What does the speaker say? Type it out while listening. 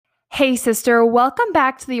Hey, sister, welcome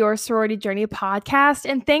back to the Your Sorority Journey podcast,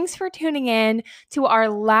 and thanks for tuning in to our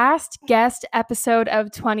last guest episode of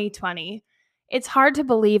 2020. It's hard to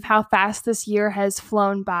believe how fast this year has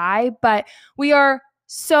flown by, but we are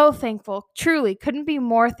so thankful, truly couldn't be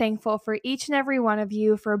more thankful for each and every one of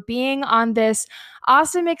you for being on this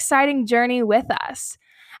awesome, exciting journey with us.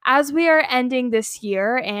 As we are ending this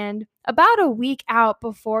year and about a week out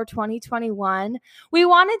before 2021, we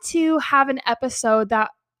wanted to have an episode that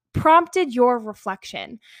prompted your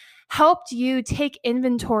reflection, helped you take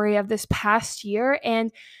inventory of this past year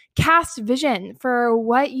and cast vision for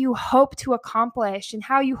what you hope to accomplish and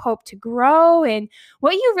how you hope to grow and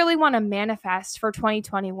what you really want to manifest for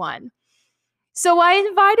 2021. So I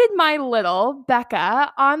invited my little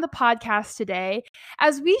Becca on the podcast today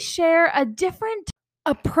as we share a different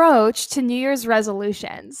approach to New Year's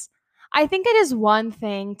resolutions. I think it is one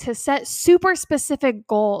thing to set super specific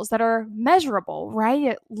goals that are measurable,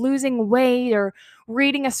 right? Losing weight or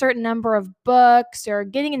reading a certain number of books or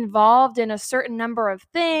getting involved in a certain number of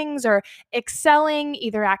things or excelling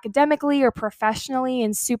either academically or professionally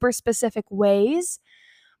in super specific ways.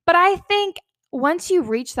 But I think once you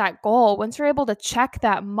reach that goal, once you're able to check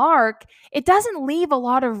that mark, it doesn't leave a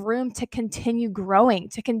lot of room to continue growing,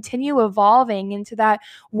 to continue evolving into that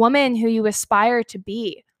woman who you aspire to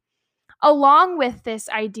be. Along with this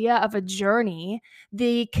idea of a journey,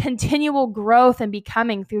 the continual growth and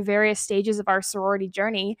becoming through various stages of our sorority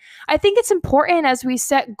journey, I think it's important as we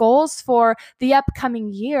set goals for the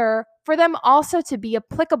upcoming year for them also to be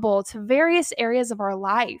applicable to various areas of our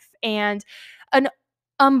life and an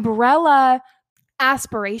umbrella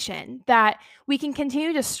aspiration that we can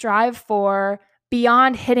continue to strive for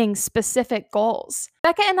beyond hitting specific goals.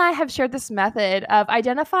 Becca and I have shared this method of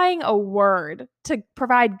identifying a word to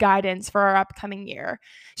provide guidance for our upcoming year.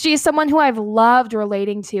 She is someone who I've loved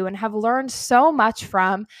relating to and have learned so much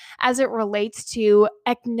from as it relates to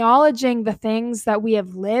acknowledging the things that we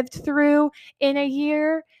have lived through in a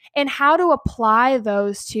year and how to apply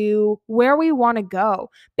those to where we want to go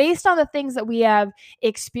based on the things that we have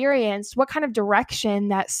experienced, what kind of direction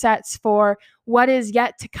that sets for what is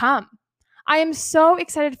yet to come. I am so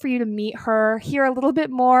excited for you to meet her, hear a little bit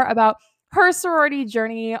more about her sorority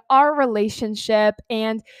journey, our relationship,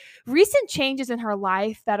 and recent changes in her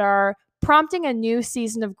life that are prompting a new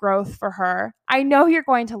season of growth for her. I know you're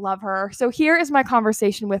going to love her. So here is my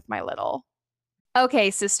conversation with my little. Okay,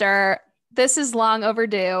 sister. This is long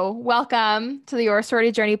overdue. Welcome to the Your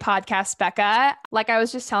Sorority Journey podcast, Becca. Like I was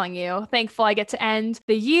just telling you, thankful I get to end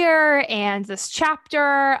the year and this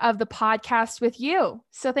chapter of the podcast with you.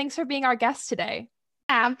 So thanks for being our guest today.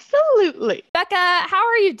 Absolutely. Becca, how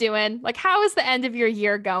are you doing? Like, how is the end of your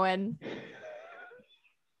year going?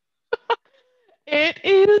 It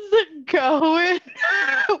is going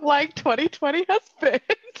like 2020 has been.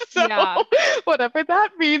 So Yeah. whatever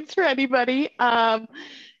that means for anybody.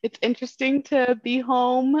 It's interesting to be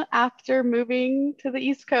home after moving to the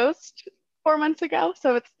East Coast 4 months ago.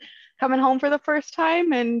 So it's coming home for the first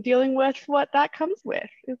time and dealing with what that comes with.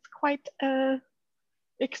 It's quite a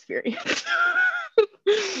experience.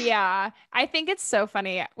 Yeah. I think it's so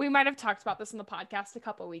funny. We might have talked about this in the podcast a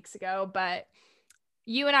couple weeks ago, but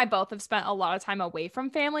you and I both have spent a lot of time away from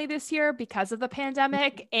family this year because of the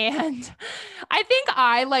pandemic. And I think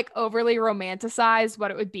I like overly romanticized what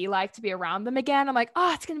it would be like to be around them again. I'm like,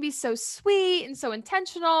 oh, it's going to be so sweet and so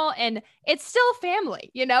intentional. And it's still family,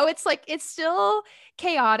 you know, it's like, it's still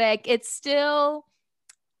chaotic. It's still,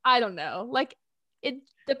 I don't know, like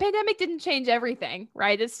the pandemic didn't change everything,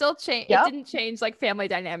 right? It still changed. Yep. It didn't change like family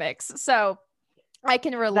dynamics. So I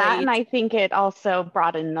can relate. That, and I think it also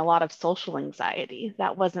brought in a lot of social anxiety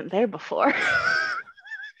that wasn't there before.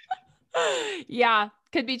 Yeah,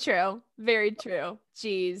 could be true. Very true.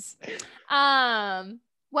 Jeez.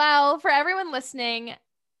 Well, for everyone listening,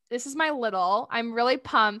 this is my little. I'm really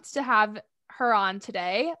pumped to have her on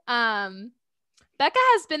today. Becca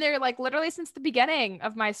has been there like literally since the beginning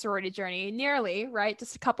of my sorority journey, nearly, right?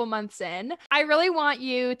 Just a couple months in. I really want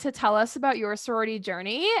you to tell us about your sorority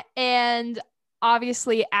journey and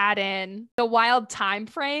obviously add in the wild time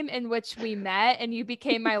frame in which we met and you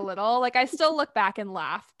became my little. Like I still look back and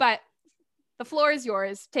laugh, but the floor is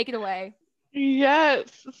yours. Take it away.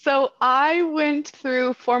 Yes. So I went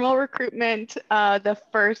through formal recruitment the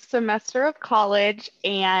first semester of college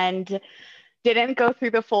and didn't go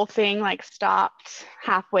through the full thing, like stopped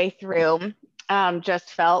halfway through. Just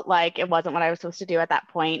felt like it wasn't what I was supposed to do at that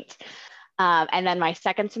point. And then my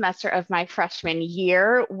second semester of my freshman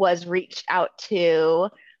year was reached out to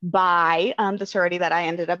by the sorority that I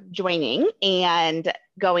ended up joining and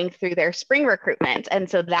going through their spring recruitment. And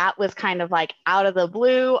so that was kind of like out of the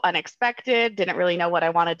blue, unexpected, didn't really know what I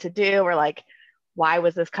wanted to do, or like, why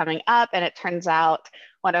was this coming up? And it turns out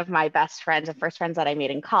one of my best friends and first friends that I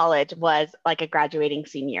made in college was like a graduating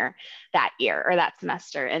senior that year or that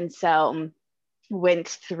semester. And so went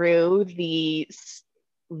through the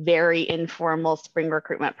very informal spring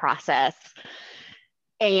recruitment process.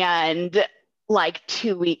 And like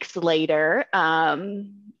 2 weeks later,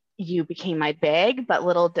 you became my big, but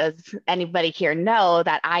little does anybody here know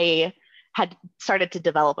that I had started to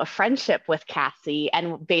develop a friendship with Cassie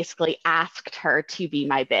and basically asked her to be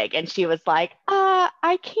my big. And she was like,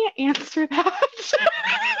 I can't answer that.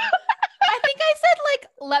 I think I said, like,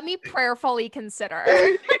 let me prayerfully consider.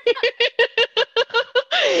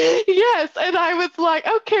 Yes. And I was like,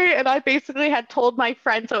 okay. And I basically had told my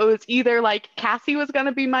friend, so it was either like Cassie was going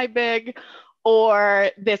to be my big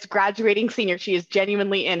or this graduating senior, she is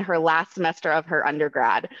genuinely in her last semester of her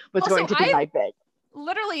undergrad, was Also, going to be my big.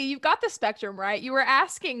 Literally, you've got the spectrum, right? You were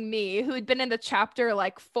asking me, who had been in the chapter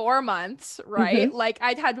like 4 months, right? Mm-hmm. Like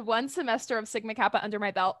I'd had 1 semester of Sigma Kappa under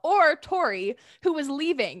my belt, or Tori, who was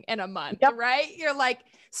leaving in a month, Yep. right? You're like,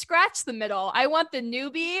 scratch the middle. I want the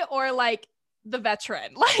newbie or like the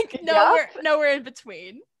veteran, like nowhere in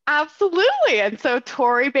between. Absolutely. And so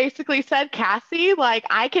Tori basically said, Cassie, like,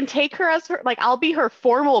 I can take her as her, like, I'll be her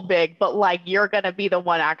formal big, but like, you're going to be the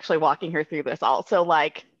one actually walking her through this all. So,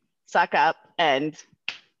 like, suck up and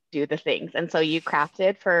do the things. And so you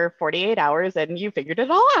crafted for 48 hours and you figured it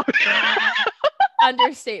all out.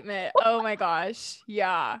 Understatement. Oh my gosh.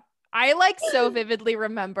 Yeah. I like so vividly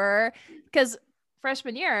remember because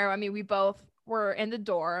freshman year, I mean, we both were in the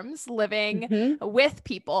dorms living with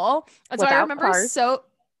people. And so I Without remember cars.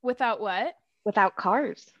 without what? Without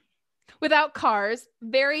cars. Without cars.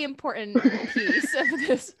 Very important piece of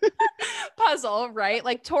this puzzle, right?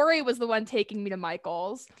 Like Tori was the one taking me to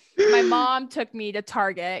Michael's. My mom took me to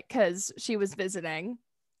Target because she was visiting.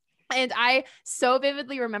 And I so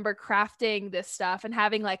vividly remember crafting this stuff and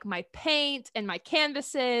having like my paint and my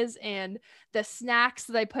canvases and the snacks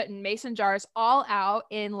that I put in mason jars all out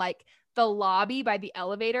in like the lobby by the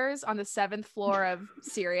elevators on the 7th floor of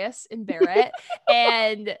Sirius in Barrett.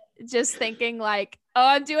 And just thinking like, oh,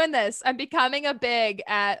 I'm doing this. I'm becoming a big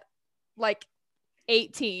at like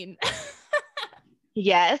 18.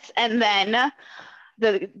 Yes. And then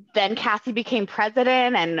Cassie became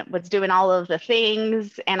president and was doing all of the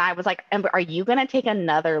things. And I was like, Amber, are you going to take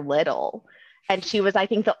another little? And she was, I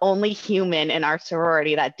think, the only human in our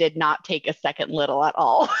sorority that did not take a second little at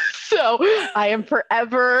all. So I am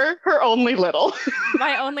forever her only little.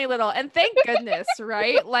 My only little. And thank goodness,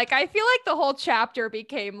 right? Like, I feel like the whole chapter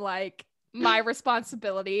became like my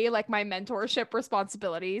responsibility, like my mentorship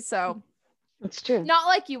responsibility. So it's true. Not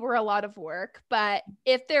like you were a lot of work, but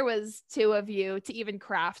if there was 2 of you to even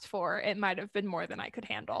craft for, it might have been more than I could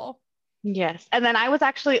handle. Yes. And then I was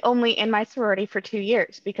actually only in my sorority for 2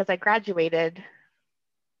 years because I graduated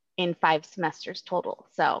in 5 semesters total.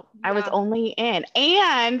 So I was only in.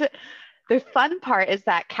 And the fun part is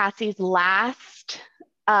that Cassie's last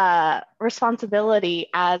responsibility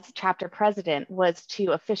as chapter president was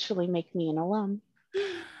to officially make me an alum.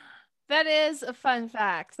 That is a fun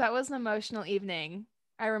fact. That was an emotional evening.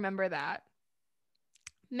 I remember that.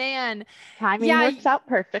 Man, timing works out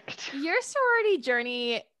perfect. Your sorority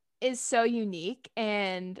journey is so unique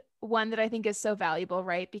and one that I think is so valuable,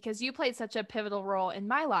 right? Because you played such a pivotal role in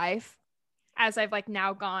my life as I've like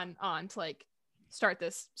now gone on to like start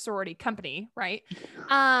this sorority company, right?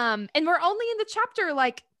 And we're only in the chapter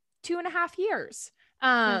like 2.5 years.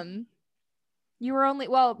 You were only,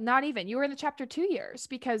 well, not even, you were in the chapter 2 years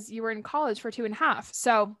because you were in college for 2.5.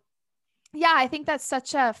 So yeah, I think that's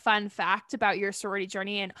such a fun fact about your sorority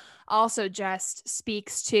journey and also just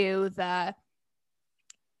speaks to the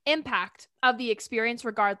impact of the experience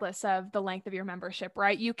regardless of the length of your membership,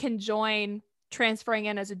 right? You can join transferring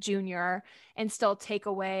in as a junior and still take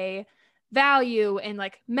away value and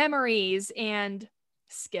like memories and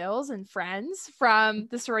skills and friends from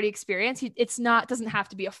the sorority experience. It's not, doesn't have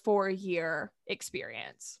to be a 4-year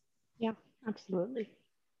experience. Yeah, absolutely.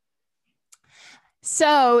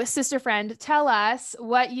 So, sister friend, tell us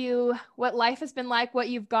what life has been like, what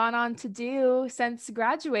you've gone on to do since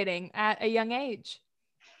graduating at a young age.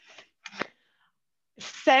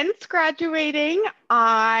 Since graduating,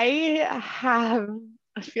 I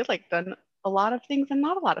feel like done a lot of things and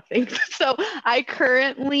not a lot of things. So I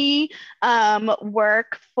currently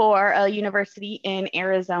work for a university in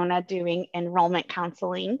Arizona doing enrollment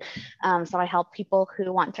counseling. So I help people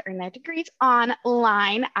who want to earn their degrees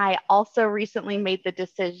online. I also recently made the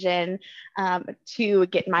decision to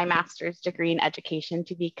get my master's degree in education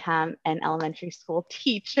to become an elementary school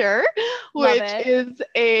teacher, Love which it. is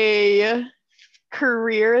a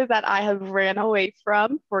career that I have ran away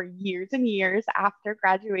from for years and years after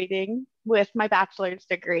graduating with my bachelor's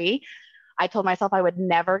degree. I told myself I would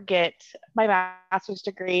never get my master's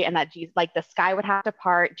degree and that Jesus, like the sky would have to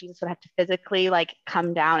part. Jesus would have to physically like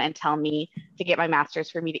come down and tell me to get my master's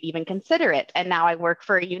for me to even consider it. And now I work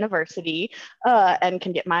for a university and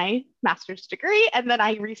can get my master's degree. And then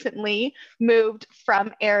I recently moved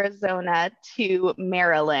from Arizona to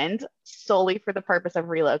Maryland solely for the purpose of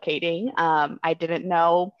relocating. I didn't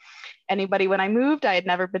know anybody when I moved. I had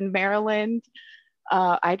never been to Maryland.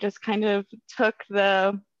 I just kind of took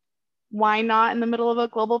the why not in the middle of a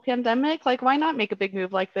global pandemic? Like, why not make a big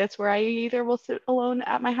move like this where I either will sit alone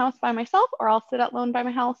at my house by myself or I'll sit alone by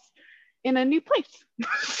my house in a new place.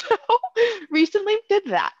 So recently did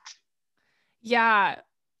that. Yeah.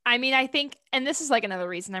 I mean, I think, and this is like another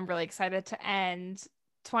reason I'm really excited to end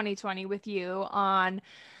 2020 with you on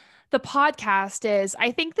the podcast is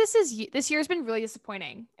I think this year's been really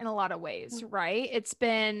disappointing in a lot of ways, right? It's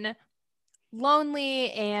been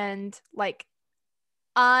lonely and like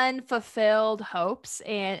unfulfilled hopes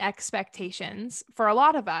and expectations for a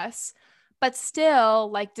lot of us. But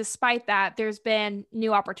still, like, despite that, there's been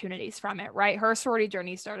new opportunities from it, right? Her sorority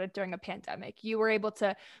journey started during a pandemic. You were able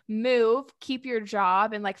to move, keep your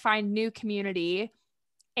job, and like find new community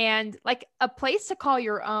and like a place to call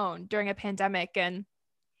your own during a pandemic. And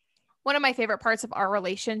one of my favorite parts of our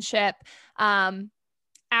relationship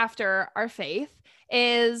after our faith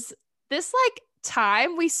is this like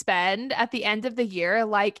time we spend at the end of the year,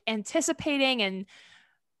 like anticipating and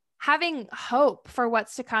having hope for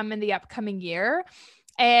what's to come in the upcoming year.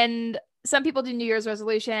 And some people do New Year's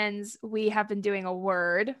resolutions. We have been doing a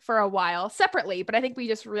word for a while separately, but I think we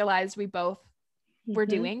just realized we both were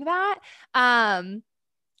doing that.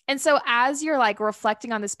 And so as you're like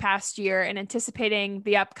reflecting on this past year and anticipating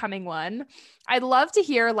the upcoming one, I'd love to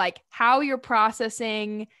hear like how you're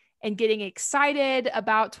processing and getting excited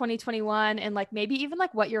about 2021 and like maybe even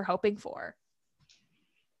like what you're hoping for.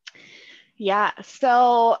 Yeah.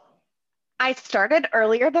 So I started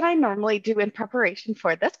earlier than I normally do in preparation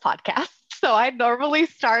for this podcast. So I normally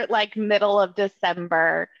start like middle of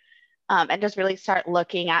December and just really start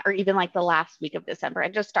looking at, or even like the last week of December,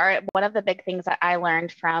 and just start. One of the big things that I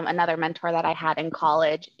learned from another mentor that I had in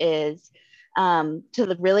college is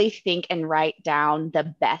to really think and write down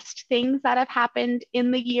the best things that have happened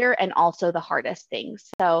in the year and also the hardest things.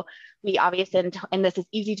 So we obviously, and this is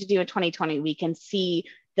easy to do in 2020, we can see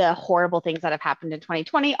the horrible things that have happened in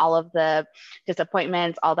 2020, all of the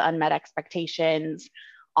disappointments, all the unmet expectations,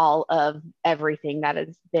 all of everything that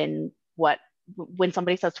has been what, when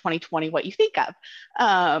somebody says 2020, what you think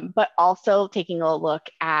of, but also taking a look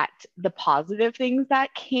at the positive things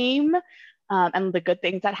that came and the good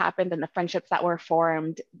things that happened and the friendships that were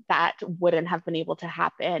formed that wouldn't have been able to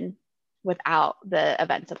happen without the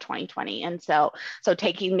events of 2020. And so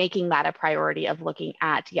making that a priority of looking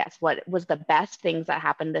at, yes, what was the best things that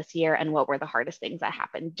happened this year and what were the hardest things that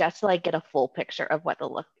happened, just to like get a full picture of what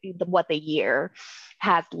the year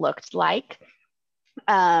has looked like.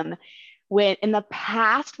 When in the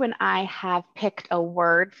past, when I have picked a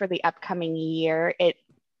word for the upcoming year, it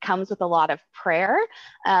comes with a lot of prayer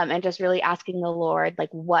and just really asking the Lord like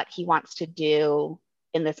what he wants to do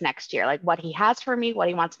in this next year, like what he has for me, what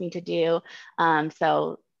he wants me to do.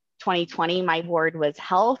 So 2020, my word was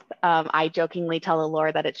health. I jokingly tell the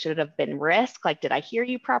Lord that it should have been risk. Like, did I hear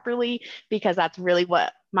you properly? Because that's really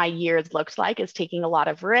what my years looked like, is taking a lot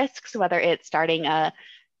of risks, whether it's starting a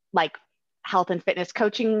like health and fitness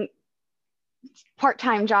coaching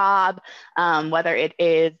part-time job, whether it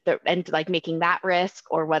is like making that risk,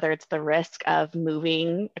 or whether it's the risk of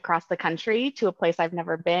moving across the country to a place I've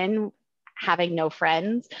never been, having no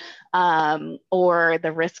friends, or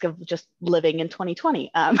the risk of just living in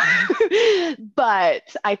 2020.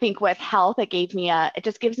 But I think with health, it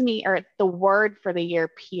just gives me, or the word for the year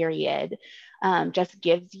period, just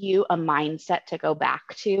gives you a mindset to go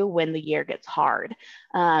back to when the year gets hard.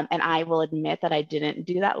 And I will admit that I didn't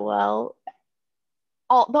do that well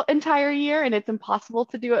all the entire year, and it's impossible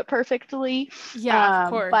to do it perfectly. Yeah, of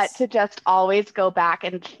course. But to just always go back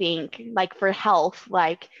and think, like for health,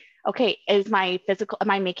 like, okay, am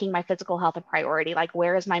I making my physical health a priority? Like,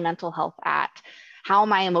 where is my mental health at? How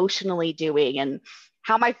am I emotionally doing? And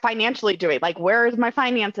how am I financially doing? Like, where is my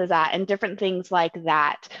finances at? And different things like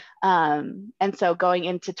that. And so going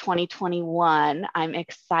into 2021, I'm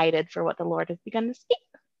excited for what the Lord has begun to speak.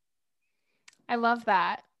 I love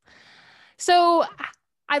that. So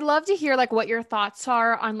I'd love to hear like what your thoughts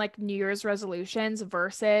are on like New Year's resolutions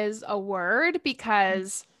versus a word,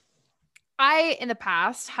 because I, in the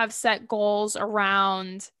past, have set goals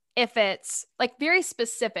around if it's like very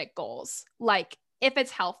specific goals, like if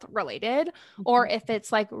it's health related or if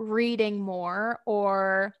it's like reading more,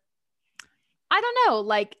 or I don't know,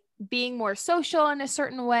 like being more social in a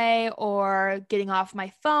certain way or getting off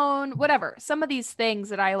my phone, whatever. Some of these things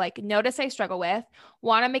that I like notice I struggle with,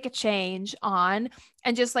 want to make a change on,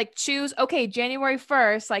 and just like choose, okay, January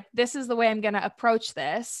 1st, like this is the way I'm going to approach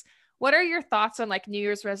this. What are your thoughts on like New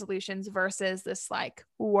Year's resolutions versus this like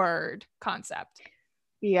word concept?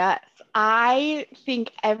 Yes, I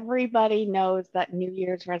think everybody knows that New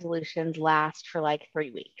Year's resolutions last for like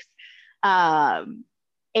 3 weeks. Um,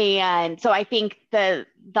 and so I think the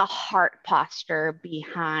heart posture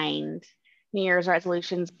behind New Year's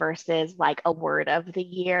resolutions versus like a word of the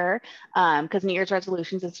year, because New Year's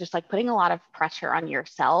resolutions is just like putting a lot of pressure on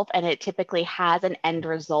yourself, and it typically has an end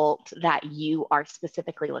result that you are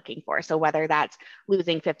specifically looking for. So whether that's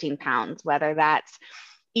losing 15 pounds, whether that's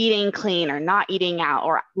eating clean or not eating out,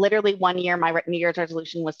 or literally one year my New Year's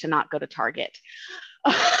resolution was to not go to Target.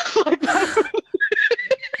 Like,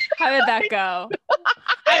 How did that go?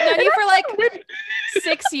 I've known you for like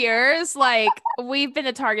 6 years. Like we've been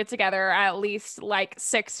to Target together at least like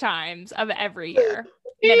 6 times of every year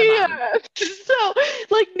minimum. yeah. So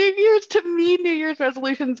like New Year's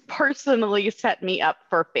resolutions personally set me up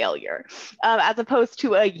for failure, as opposed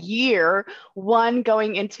to a year, one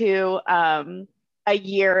going into a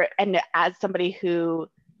year, and as somebody who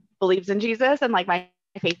believes in Jesus and like my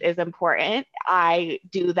faith is important, I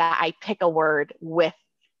do that. I pick a word with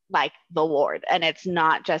like the Lord. And it's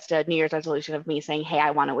not just a New Year's resolution of me saying, hey,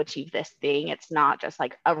 I want to achieve this thing. It's not just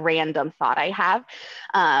like a random thought I have.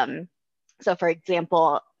 So, for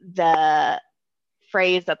example, the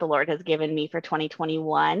phrase that the Lord has given me for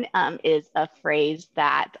 2021 is a phrase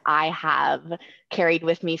that I have carried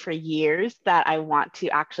with me for years that I want to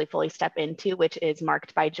actually fully step into, which is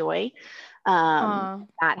marked by joy.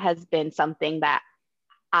 That has been something that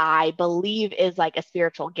I believe is like a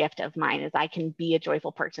spiritual gift of mine, is I can be a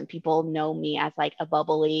joyful person. People know me as like a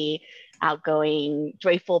bubbly, outgoing,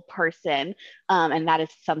 joyful person. And that is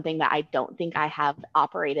something that I don't think I have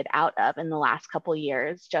operated out of in the last couple of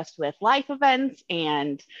years, just with life events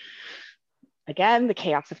and again, the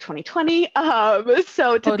chaos of 2020.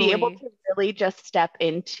 So to be able to really just step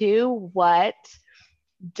into what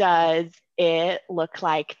does it look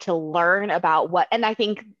like to learn about what, and I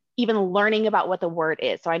think even learning about what the word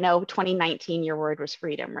is. So I know 2019, your word was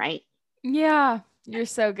freedom, right? Yeah, you're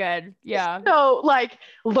so good. Yeah. So like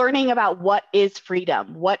learning about what is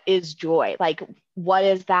freedom, what is joy, like what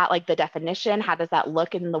is that, like the definition, how does that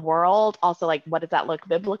look in the world? Also, like what does that look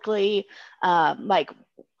biblically? Like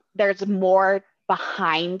there's more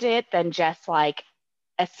behind it than just like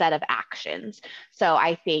a set of actions. So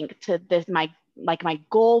I think to this, my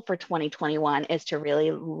goal for 2021 is to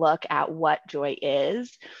really look at what joy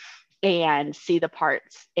is and see the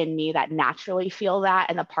parts in me that naturally feel that,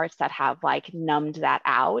 and the parts that have like numbed that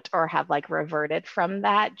out or have like reverted from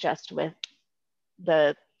that just with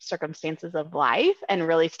the circumstances of life, and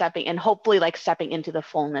really stepping and hopefully like stepping into the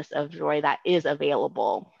fullness of joy that is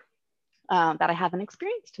available, that I haven't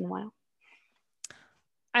experienced in a while.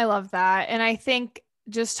 I love that. And I think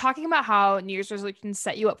just talking about how New Year's resolutions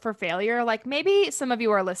set you up for failure, like maybe some of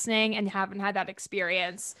you are listening and haven't had that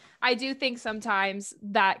experience. I do think sometimes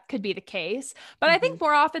that could be the case, but I think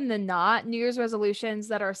more often than not, New Year's resolutions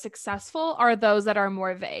that are successful are those that are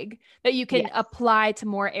more vague, that you can apply to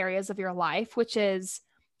more areas of your life, which is,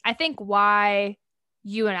 I think, why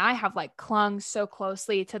you and I have like clung so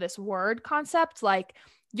closely to this word concept. Like,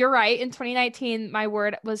 you're right. In 2019, my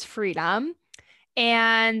word was freedom.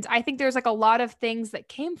 And I think there's like a lot of things that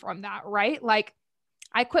came from that, right? Like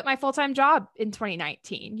I quit my full-time job in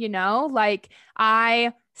 2019, you know, like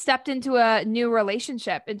I stepped into a new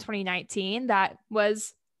relationship in 2019 that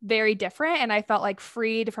was very different. And I felt like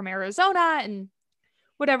freed from Arizona and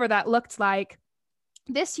whatever that looked like.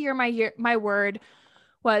 This year, my word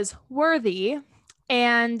was worthy.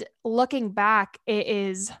 And looking back, it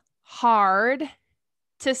is hard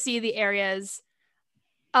to see the areas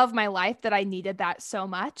of my life that I needed that so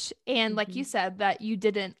much. And like you said, that you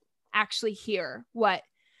didn't actually hear what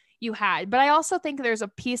you had. But I also think there's a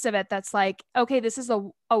piece of it that's like, okay, this is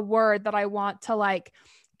a word that I want to like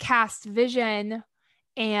cast vision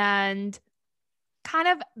and kind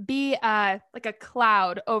of be like a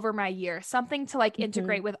cloud over my year, something to like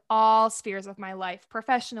integrate with all spheres of my life,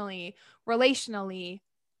 professionally, relationally,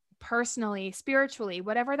 personally, spiritually,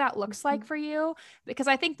 whatever that looks like for you. Because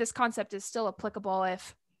I think this concept is still applicable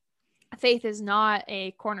if faith is not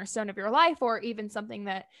a cornerstone of your life or even something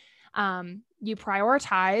that you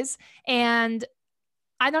prioritize. And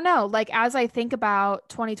I don't know, like as I think about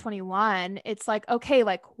 2021, it's like, okay,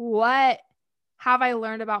 like what have I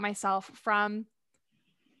learned about myself from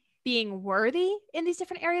being worthy in these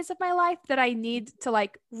different areas of my life that I need to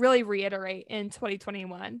like really reiterate in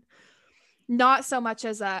 2021? Not so much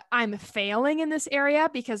as I'm failing in this area,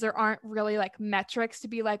 because there aren't really like metrics to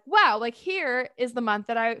be like, wow, like here is the month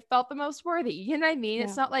that I felt the most worthy. You know what I mean? Yeah.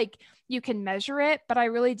 It's not like you can measure it, but I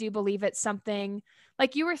really do believe it's something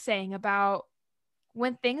like you were saying about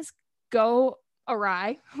when things go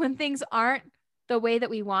awry, when things aren't the way that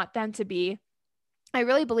we want them to be. I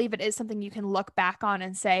really believe it is something you can look back on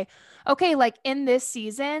and say, okay, like in this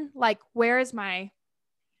season, like where am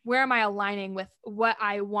I aligning with what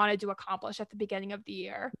I wanted to accomplish at the beginning of the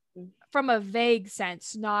year from a vague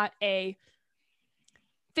sense, not a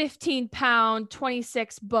 15-pound,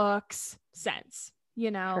 26 books sense,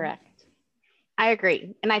 you know? Correct. I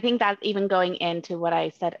agree. And I think that's even going into what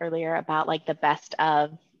I said earlier about like the best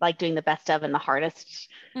of, like doing the best of and the hardest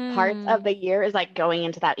parts of the year is like going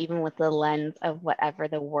into that even with the lens of whatever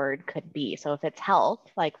the word could be. So if it's health,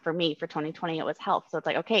 like for me, for 2020, it was health. So it's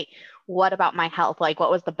like, okay, what about my health? Like what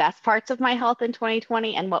was the best parts of my health in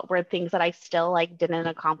 2020? And what were things that I still like didn't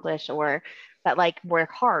accomplish or that like were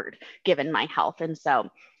hard given my health? And so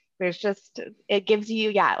there's just, it gives you,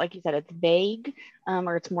 yeah, like you said, it's vague,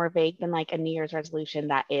 or it's more vague than like a New Year's resolution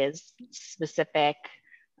that is specific.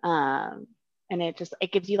 And it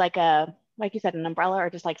gives you like you said, an umbrella or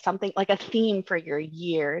just like something like a theme for your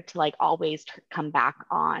year to like always come back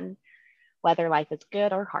on, whether life is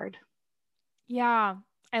good or hard. Yeah,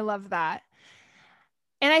 I love that.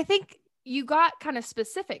 And I think you got kind of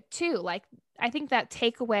specific too. Like, I think that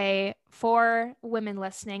takeaway for women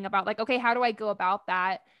listening about like, okay, how do I go about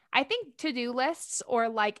that? I think to-do lists or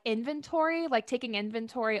like inventory, like taking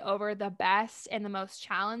inventory over the best and the most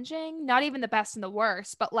challenging, not even the best and the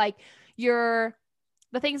worst, but like the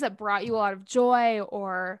things that brought you a lot of joy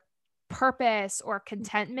or purpose or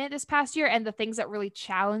contentment this past year and the things that really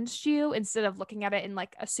challenged you instead of looking at it in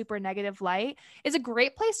like a super negative light is a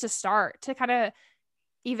great place to start to kind of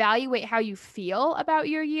evaluate how you feel about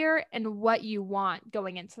your year and what you want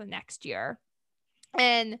going into the next year.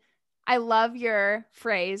 And I love your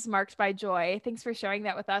phrase, marked by joy. Thanks for sharing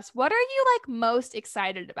that with us. What are you like most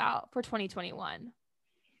excited about for 2021?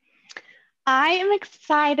 I am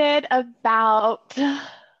excited about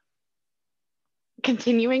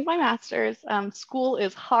continuing my master's. School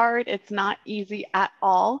is hard. It's not easy at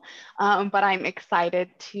all, but I'm excited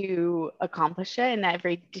to accomplish it. And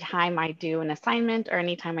every time I do an assignment or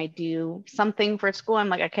anytime I do something for school, I'm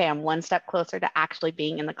like, okay, I'm one step closer to actually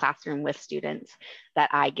being in the classroom with students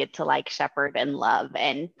that I get to like shepherd and love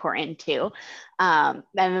and pour into. And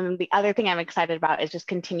then the other thing I'm excited about is just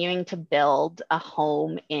continuing to build a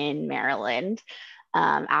home in Maryland.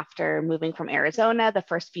 After moving from Arizona, the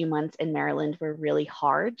first few months in Maryland were really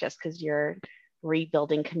hard just because you're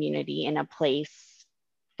rebuilding community in a place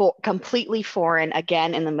completely foreign,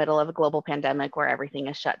 again, in the middle of a global pandemic where everything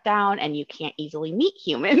is shut down and you can't easily meet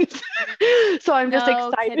humans. So I'm just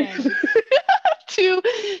excited to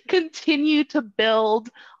continue to build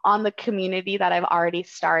on the community that I've already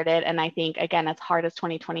started. And I think, again, as hard as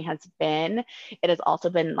 2020 has been, it has also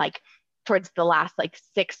been like towards the last like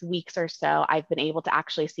 6 weeks or so, I've been able to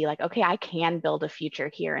actually see like, okay, I can build a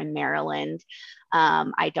future here in Maryland.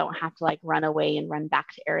 I don't have to like run away and run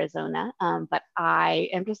back to Arizona. But I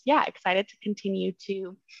am just, excited to continue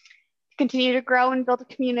to grow and build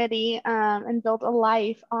a community and build a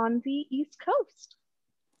life on the East Coast.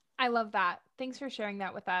 I love that. Thanks for sharing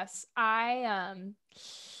that with us. I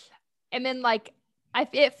am in like,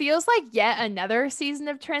 it feels like yet another season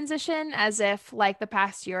of transition, as if like the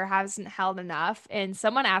past year hasn't held enough. And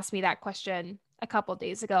someone asked me that question a couple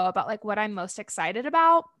days ago about like what I'm most excited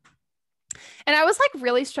about. And I was like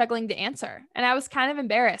really struggling to answer. And I was kind of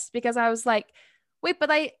embarrassed because I was like, wait, but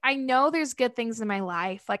I know there's good things in my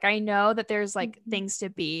life. Like I know that there's like things to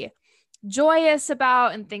be joyous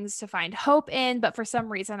about and things to find hope in. But for some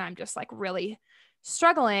reason, I'm just like really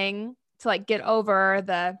struggling to like get over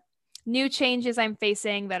the new changes I'm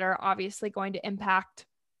facing that are obviously going to impact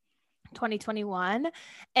 2021.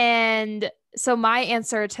 And so my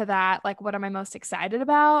answer to that, like, what am I most excited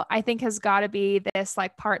about? I think has got to be this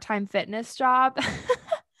like part-time fitness job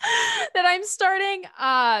that I'm starting.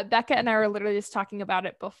 Becca and I were literally just talking about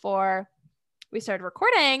it before we started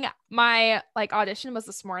recording, my like audition was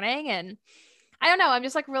this morning, and I don't know, I'm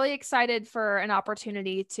just like really excited for an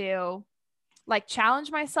opportunity to like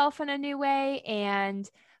challenge myself in a new way and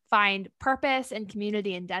find purpose and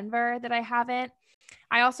community in Denver that I haven't.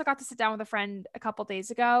 I also got to sit down with a friend a couple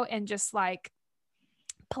days ago and just like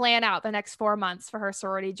plan out the next 4 months for her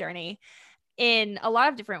sorority journey in a lot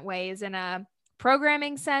of different ways, in a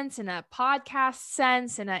programming sense, in a podcast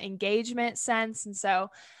sense, in an engagement sense. And so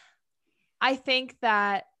I think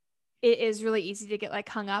that it is really easy to get like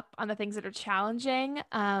hung up on the things that are challenging.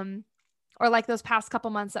 Or like those past couple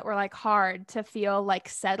months that were like hard to feel like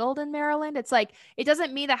settled in Maryland. It's like, it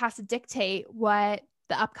doesn't mean that has to dictate what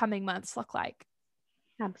the upcoming months look like.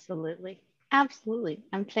 Absolutely. Absolutely.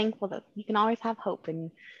 I'm thankful that you can always have hope in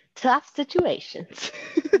tough situations.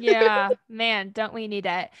 Yeah, man, don't we need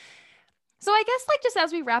it? So I guess like just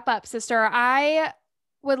as we wrap up, sister, I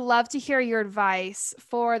would love to hear your advice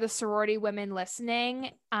for the sorority women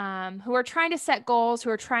listening, who are trying to set goals,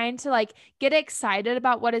 who are trying to like get excited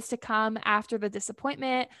about what is to come after the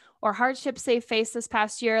disappointment or hardships they faced this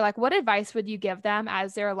past year. Like, what advice would you give them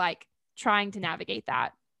as they're like trying to navigate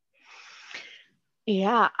that?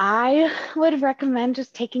 Yeah, I would recommend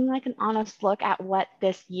just taking like an honest look at what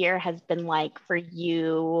this year has been like for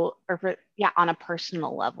you or for, yeah, on a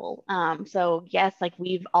personal level. So yes, like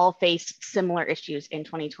we've all faced similar issues in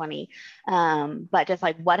 2020. But just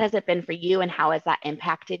like what has it been for you and how has that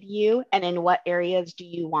impacted you? And in what areas do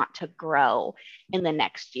you want to grow in the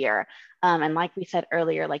next year? And like we said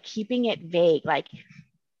earlier, like keeping it vague, like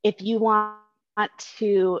if you want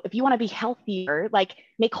if you want to be healthier, like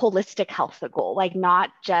make holistic health a goal, like not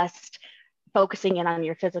just focusing in on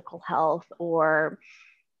your physical health or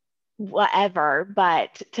whatever,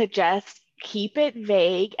 but to just keep it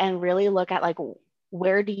vague and really look at like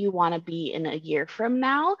where do you want to be in a year from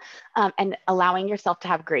now, and allowing yourself to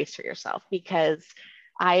have grace for yourself. Because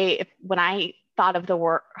when I thought of the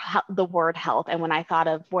word health, and when I thought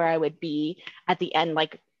of where I would be at the end,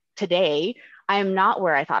 like today, I'm not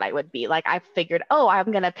where I thought I would be. Like I figured, oh,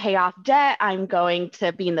 I'm going to pay off debt. I'm going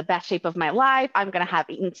to be in the best shape of my life. I'm going to have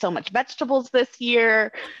eaten so much vegetables this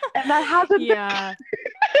year. And that hasn't Yeah.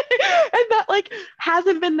 and that like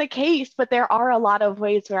hasn't been the case, but there are a lot of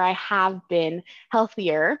ways where I have been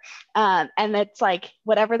healthier. And it's like,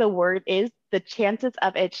 whatever the word is, the chances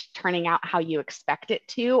of it turning out how you expect it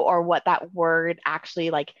to, or what that word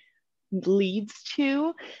actually like leads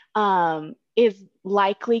to, is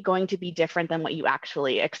likely going to be different than what you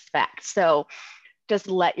actually expect. So just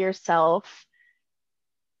let yourself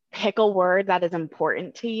pick a word that is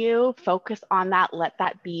important to you, focus on that, let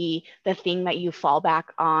that be the thing that you fall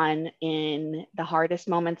back on in the hardest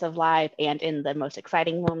moments of life and in the most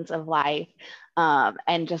exciting moments of life,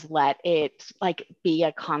 and just let it like be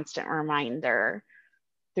a constant reminder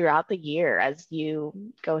throughout the year as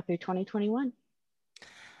you go through 2021.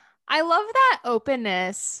 I love that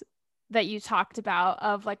openness that you talked about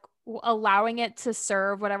of like allowing it to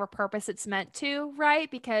serve whatever purpose it's meant to,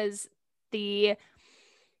 right? Because I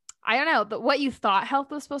don't know, but what you thought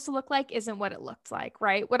health was supposed to look like isn't what it looked like,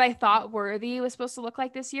 right? What I thought worthy was supposed to look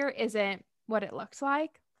like this year isn't what it looks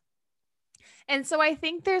like. And so I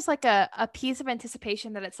think there's like a piece of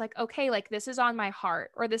anticipation that it's like, okay, like this is on my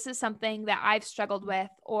heart, or this is something that I've struggled with,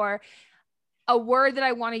 or a word that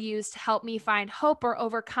I want to use to help me find hope or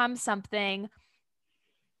overcome something.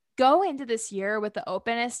 Go into this year with the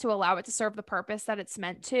openness to allow it to serve the purpose that it's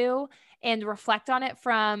meant to, and reflect on it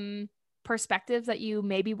from perspectives that you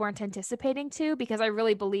maybe weren't anticipating to, because I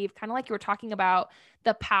really believe, kind of like you were talking about,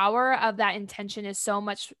 the power of that intention is so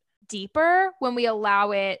much deeper when we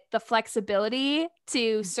allow it the flexibility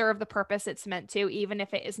to serve the purpose it's meant to, even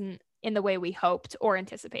if it isn't in the way we hoped or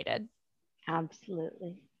anticipated.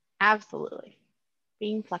 Absolutely. Absolutely.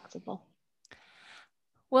 Being flexible.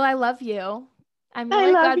 Well, I love you. I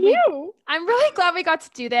love you. I'm really glad we got to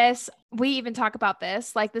do this. We even talk about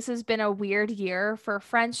this. Like, this has been a weird year for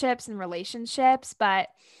friendships and relationships, but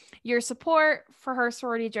your support for her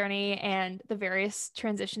sorority journey and the various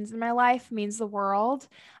transitions in my life means the world.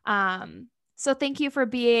 So thank you for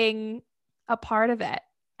being a part of it.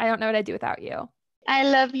 I don't know what I'd do without you. I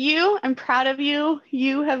love you. I'm proud of you.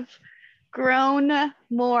 You have grown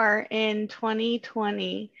more in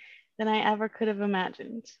 2020 than I ever could have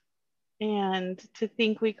imagined. And to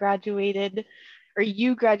think we graduated, or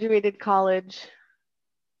you graduated college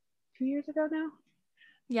 2 years ago now?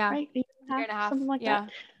 Yeah. Right? Year and a half. Something like Yeah.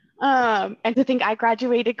 that. And to think I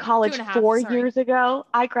graduated college 2.5, 4 years ago.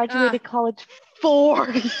 I graduated college 4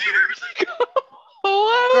 years ago.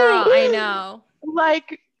 Whoa. Girl, I know.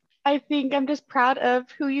 Like, I think I'm just proud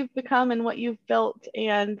of who you've become and what you've built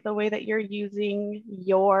and the way that you're using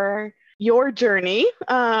your your journey,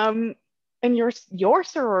 and your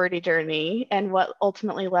sorority journey, and what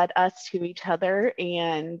ultimately led us to each other,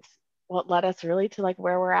 and what led us really to like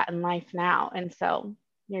where we're at in life now. And so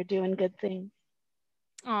you're doing good things.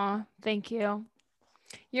 Aw, thank you.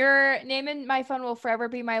 Your name in my phone will forever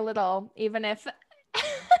be my little, even if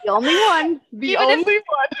The only one. The only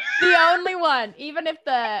one. The only one. Even if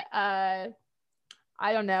the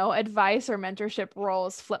I don't know, advice or mentorship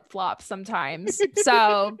roles flip-flop sometimes.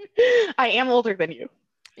 So I am older than you.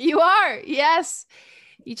 You are, yes.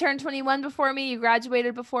 You turned 21 before me. You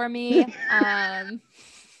graduated before me.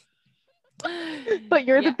 But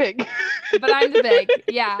you're the big. But I'm the big.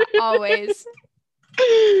 Yeah, always.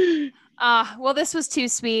 Well, this was too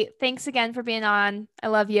sweet. Thanks again for being on. I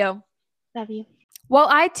love you. Love you. Well,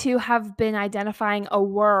 I too have been identifying a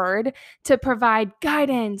word to provide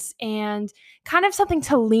guidance and kind of something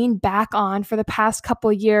to lean back on for the past couple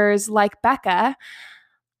years, like Becca.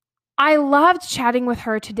 I loved chatting with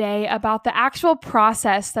her today about the actual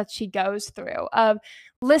process that she goes through of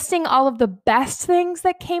listing all of the best things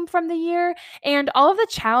that came from the year and all of the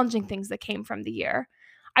challenging things that came from the year.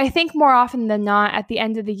 I think more often than not, at the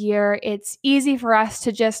end of the year, it's easy for us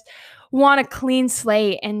to just want a clean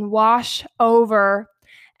slate and wash over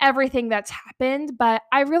everything that's happened. But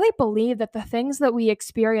I really believe that the things that we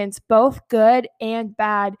experience, both good and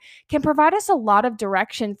bad, can provide us a lot of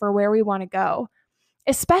direction for where we want to go.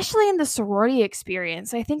 Especially in the sorority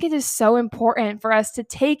experience, I think it is so important for us to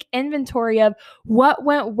take inventory of what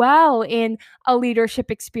went well in a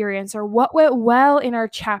leadership experience, or what went well in our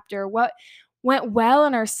chapter, what went well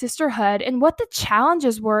in our sisterhood, and what the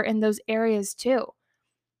challenges were in those areas too.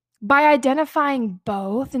 By identifying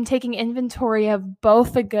both and taking inventory of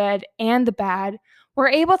both the good and the bad, we're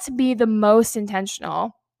able to be the most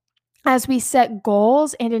intentional as we set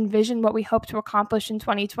goals and envision what we hope to accomplish in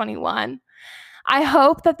 2021. I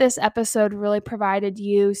hope that this episode really provided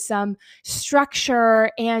you some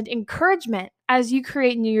structure and encouragement as you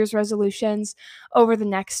create New Year's resolutions over the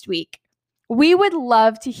next week. We would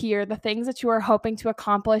love to hear the things that you are hoping to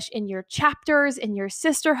accomplish in your chapters, in your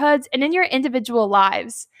sisterhoods, and in your individual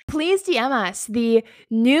lives. Please DM us the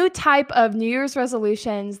new type of New Year's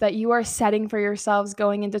resolutions that you are setting for yourselves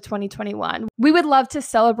going into 2021. We would love to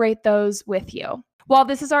celebrate those with you. While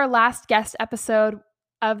this is our last guest episode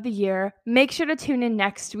of the year, make sure to tune in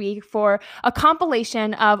next week for a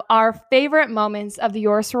compilation of our favorite moments of the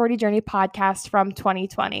Your Sorority Journey podcast from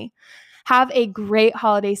 2020. Have a great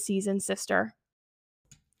holiday season, sister.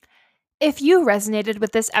 If you resonated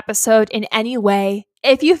with this episode in any way,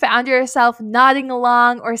 if you found yourself nodding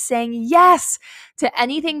along or saying yes to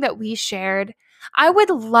anything that we shared, I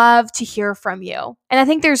would love to hear from you. And I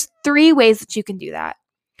think there's 3 ways that you can do that.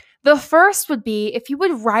 The first would be if you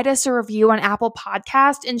would write us a review on Apple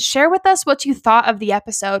Podcast and share with us what you thought of the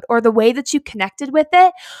episode or the way that you connected with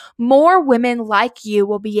it. More women like you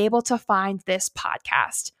will be able to find this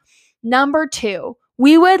podcast. Number 2,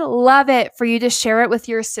 we would love it for you to share it with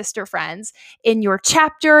your sister friends in your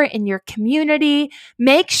chapter, in your community.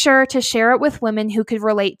 Make sure to share it with women who could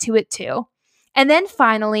relate to it too. And then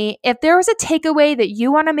finally, if there was a takeaway that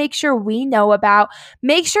you want to make sure we know about,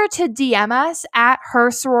 make sure to DM us at Her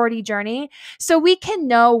Sorority Journey so we can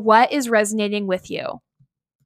know what is resonating with you.